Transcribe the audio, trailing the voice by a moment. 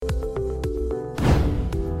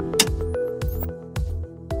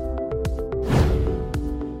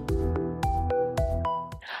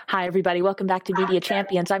Hi, everybody. Welcome back to Media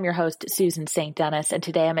Champions. I'm your host, Susan St. Dennis, and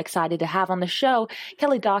today I'm excited to have on the show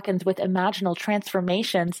Kelly Dawkins with Imaginal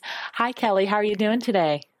Transformations. Hi, Kelly. How are you doing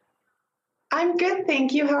today? I'm good,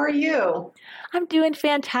 thank you. How are you? I'm doing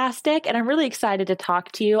fantastic, and I'm really excited to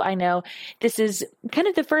talk to you. I know this is kind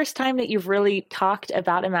of the first time that you've really talked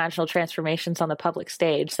about imaginal transformations on the public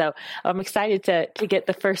stage, so I'm excited to get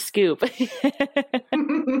the first scoop.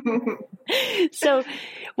 So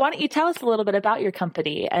why don't you tell us a little bit about your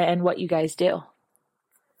company and what you guys do?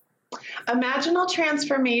 Imaginal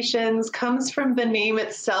Transformations comes from the name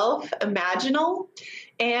itself, imaginal,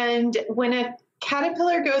 and when a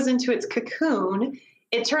caterpillar goes into its cocoon,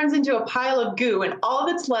 it turns into a pile of goo, and all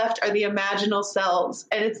that's left are the imaginal cells.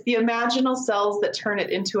 And it's the imaginal cells that turn it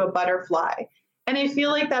into a butterfly. And I feel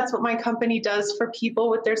like that's what my company does for people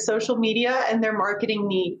with their social media and their marketing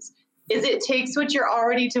needs, is it takes what you're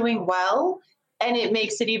already doing well and it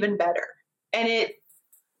makes it even better. And it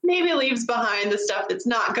maybe leaves behind the stuff that's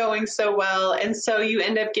not going so well. And so you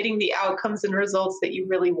end up getting the outcomes and results that you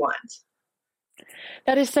really want.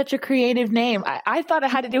 That is such a creative name. I thought it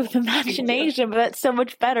had to do with imagination, but that's so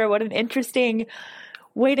much better. What an interesting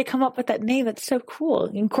way to come up with that name. That's so cool.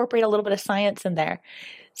 Incorporate a little bit of science in there.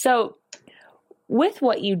 So with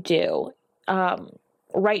what you do,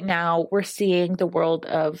 right now we're seeing the world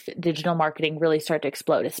of digital marketing really start to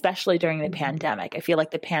explode, especially during the pandemic. I feel like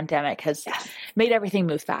the pandemic has made everything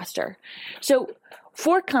move faster. So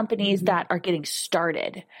for companies that are getting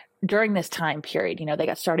started during this time period, they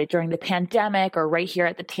got started during the pandemic or right here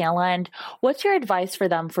at the tail end, what's your advice for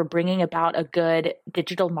them for bringing about a good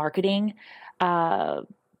digital marketing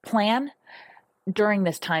plan during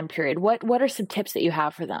this time period? What are some tips that you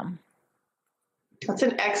have for them? That's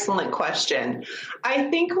an excellent question.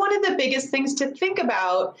 I think one of the biggest things to think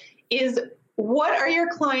about is, what are your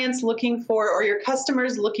clients looking for or your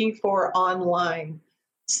customers looking for online?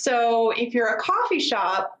 So if you're a coffee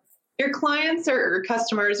shop, your clients or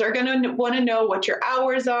customers are going to want to know what your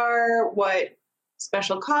hours are, what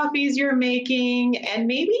special coffees you're making, and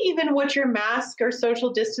maybe even what your mask or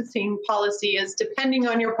social distancing policy is, depending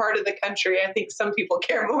on your part of the country. I think some people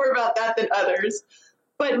care more about that than others.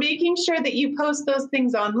 But making sure that you post those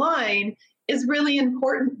things online is really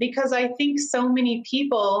important, because I think so many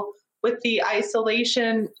people with the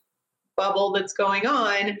isolation bubble that's going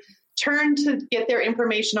on turn to get their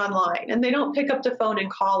information online, and they don't pick up the phone and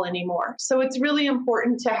call anymore. So it's really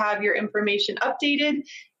important to have your information updated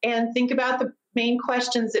and think about the main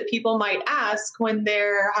questions that people might ask when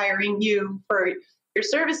they're hiring you for your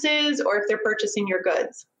services or if they're purchasing your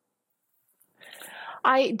goods.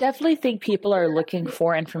 I definitely think people are looking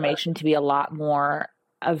for information to be a lot more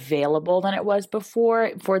available than it was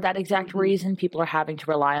before. For that exact reason, people are having to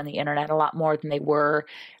rely on the internet a lot more than they were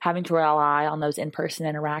having to rely on those in-person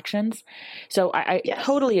interactions. So I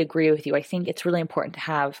totally agree with you. I think it's really important to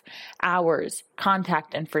have hours,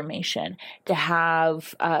 contact information, to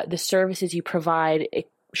have the services you provide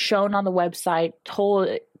shown on the website,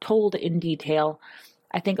 told in detail.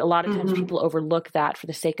 I think a lot of times people overlook that for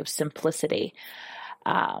the sake of simplicity.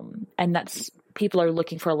 And that's, people are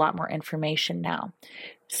looking for a lot more information now.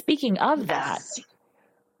 Speaking of that,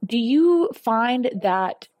 do you find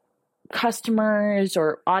that customers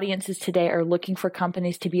or audiences today are looking for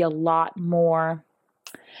companies to be a lot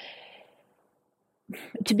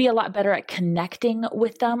better at connecting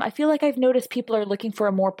with them? I feel like I've noticed people are looking for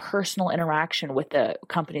a more personal interaction with the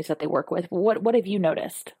companies that they work with. What have you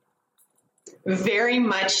noticed? Very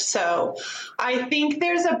much so. I think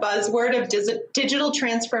there's a buzzword of digital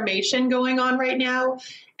transformation going on right now.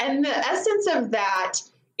 And the essence of that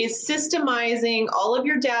is systemizing all of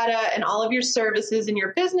your data and all of your services and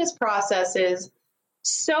your business processes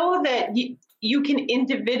so that you can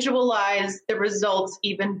individualize the results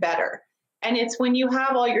even better. And it's when you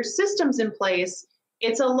have all your systems in place,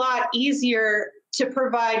 it's a lot easier to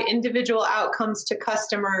provide individual outcomes to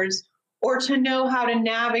customers, or to know how to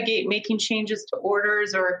navigate making changes to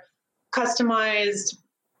orders or customized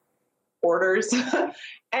orders. And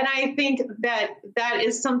I think that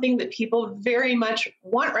is something that people very much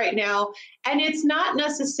want right now. And it's not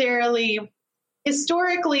necessarily,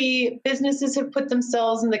 historically, businesses have put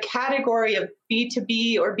themselves in the category of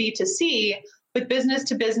B2B or B2C, with business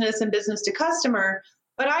to business and business to customer.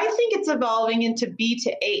 But I think it's evolving into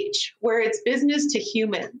B2H, where it's business to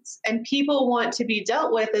humans, and people want to be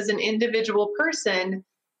dealt with as an individual person,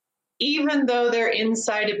 even though they're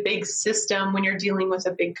inside a big system when you're dealing with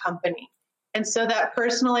a big company. And so that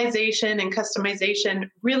personalization and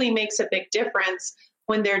customization really makes a big difference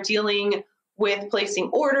when they're dealing with placing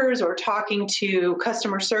orders or talking to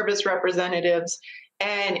customer service representatives.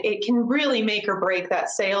 And it can really make or break that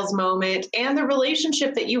sales moment and the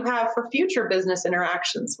relationship that you have for future business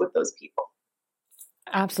interactions with those people.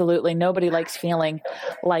 Absolutely. Nobody likes feeling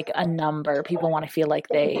like a number. People want to feel like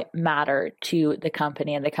they matter to the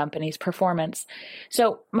company and the company's performance.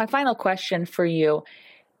 So my final question for you,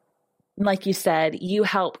 like you said, you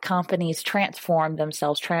help companies transform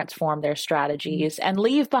themselves, transform their strategies, and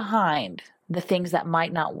leave behind the things that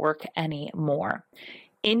might not work anymore.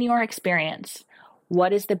 In your experience,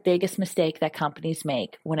 what is the biggest mistake that companies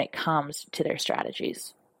make when it comes to their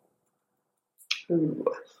strategies? Ooh.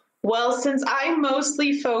 Well, since I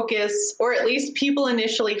mostly focus, or at least people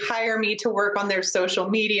initially hire me to work on their social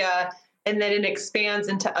media, and then it expands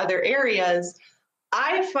into other areas,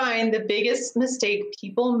 I find the biggest mistake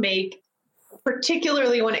people make,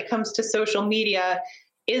 particularly when it comes to social media,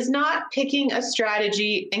 is not picking a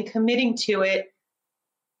strategy and committing to it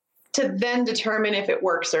to then determine if it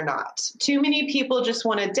works or not. Too many people just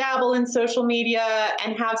want to dabble in social media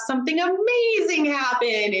and have something amazing happen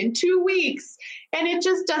in 2 weeks. And it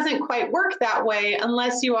just doesn't quite work that way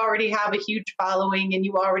unless you already have a huge following and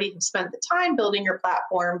you already have spent the time building your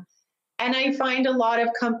platform. And I find a lot of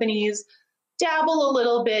companies dabble a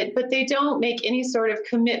little bit, but they don't make any sort of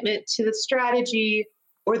commitment to the strategy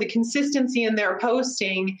or the consistency in their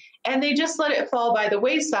posting. And they just let it fall by the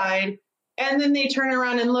wayside. And then they turn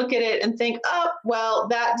around and look at it and think, oh, well,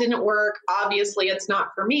 that didn't work. Obviously, it's not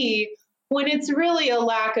for me. When it's really a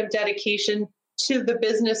lack of dedication to the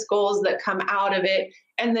business goals that come out of it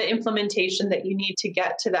and the implementation that you need to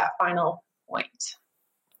get to that final point.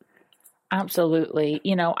 Absolutely.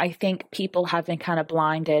 I think people have been kind of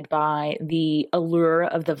blinded by the allure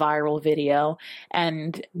of the viral video.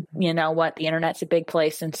 And you know what? The internet's a big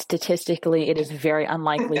place, and statistically, it is very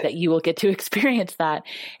unlikely that you will get to experience that.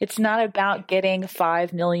 It's not about getting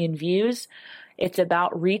 5 million views. It's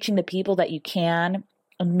about reaching the people that you can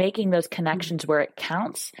and making those connections where it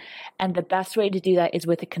counts. And the best way to do that is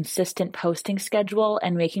with a consistent posting schedule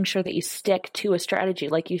and making sure that you stick to a strategy.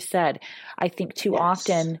 Like you said, I think too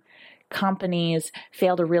often companies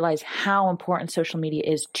fail to realize how important social media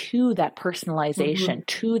is to that personalization,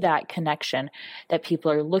 to that connection that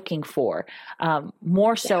people are looking for.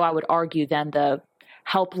 More so, I would argue, than the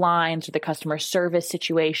helplines or the customer service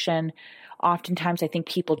situation. Oftentimes, I think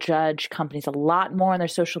people judge companies a lot more on their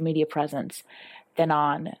social media presence than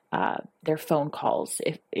on their phone calls,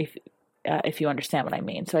 if you understand what I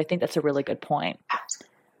mean. So I think that's a really good point.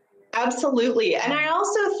 Absolutely. And I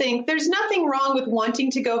also think there's nothing wrong with wanting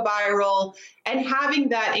to go viral and having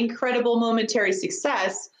that incredible momentary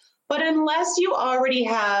success. But unless you already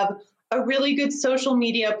have a really good social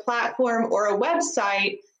media platform or a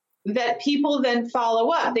website that people then follow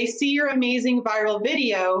up, they see your amazing viral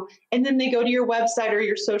video and then they go to your website or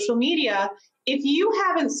your social media. If you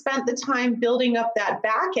haven't spent the time building up that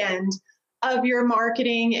back end of your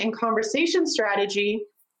marketing and conversation strategy,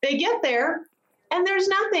 they get there and there's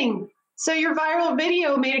nothing. So your viral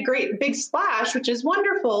video made a great big splash, which is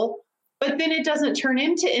wonderful, but then it doesn't turn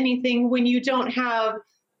into anything when you don't have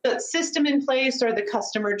the system in place or the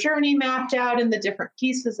customer journey mapped out and the different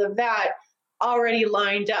pieces of that already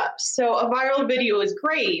lined up. So a viral video is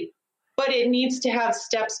great, but it needs to have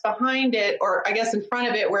steps behind it, or I guess in front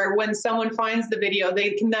of it, where when someone finds the video,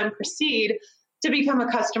 they can then proceed to become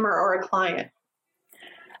a customer or a client.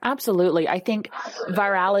 Absolutely. I think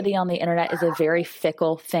virality on the internet is a very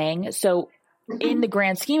fickle thing. So in the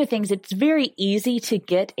grand scheme of things, it's very easy to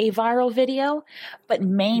get a viral video, but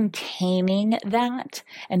maintaining that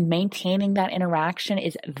and maintaining that interaction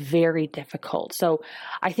is very difficult. So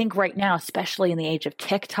I think right now, especially in the age of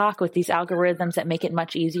TikTok, with these algorithms that make it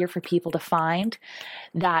much easier for people to find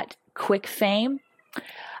that quick fame,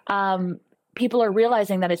 people are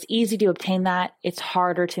realizing that it's easy to obtain that. It's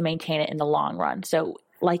harder to maintain it in the long run. So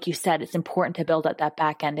like you said, it's important to build up that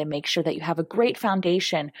back end and make sure that you have a great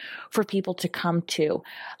foundation for people to come to.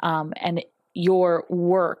 And your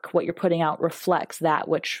work, what you're putting out, reflects that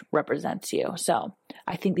which represents you. So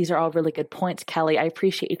I think these are all really good points, Kelly. I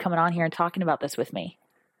appreciate you coming on here and talking about this with me.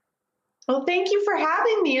 Well, thank you for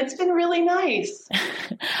having me. It's been really nice.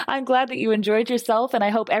 I'm glad that you enjoyed yourself, and I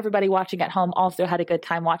hope everybody watching at home also had a good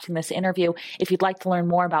time watching this interview. If you'd like to learn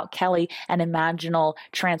more about Kelly and Imaginal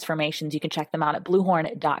Transformations, you can check them out at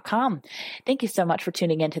bluehorn.com. Thank you so much for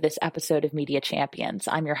tuning into this episode of Media Champions.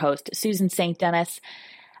 I'm your host, Susan St. Dennis,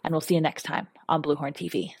 and we'll see you next time on Bluehorn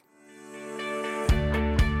TV.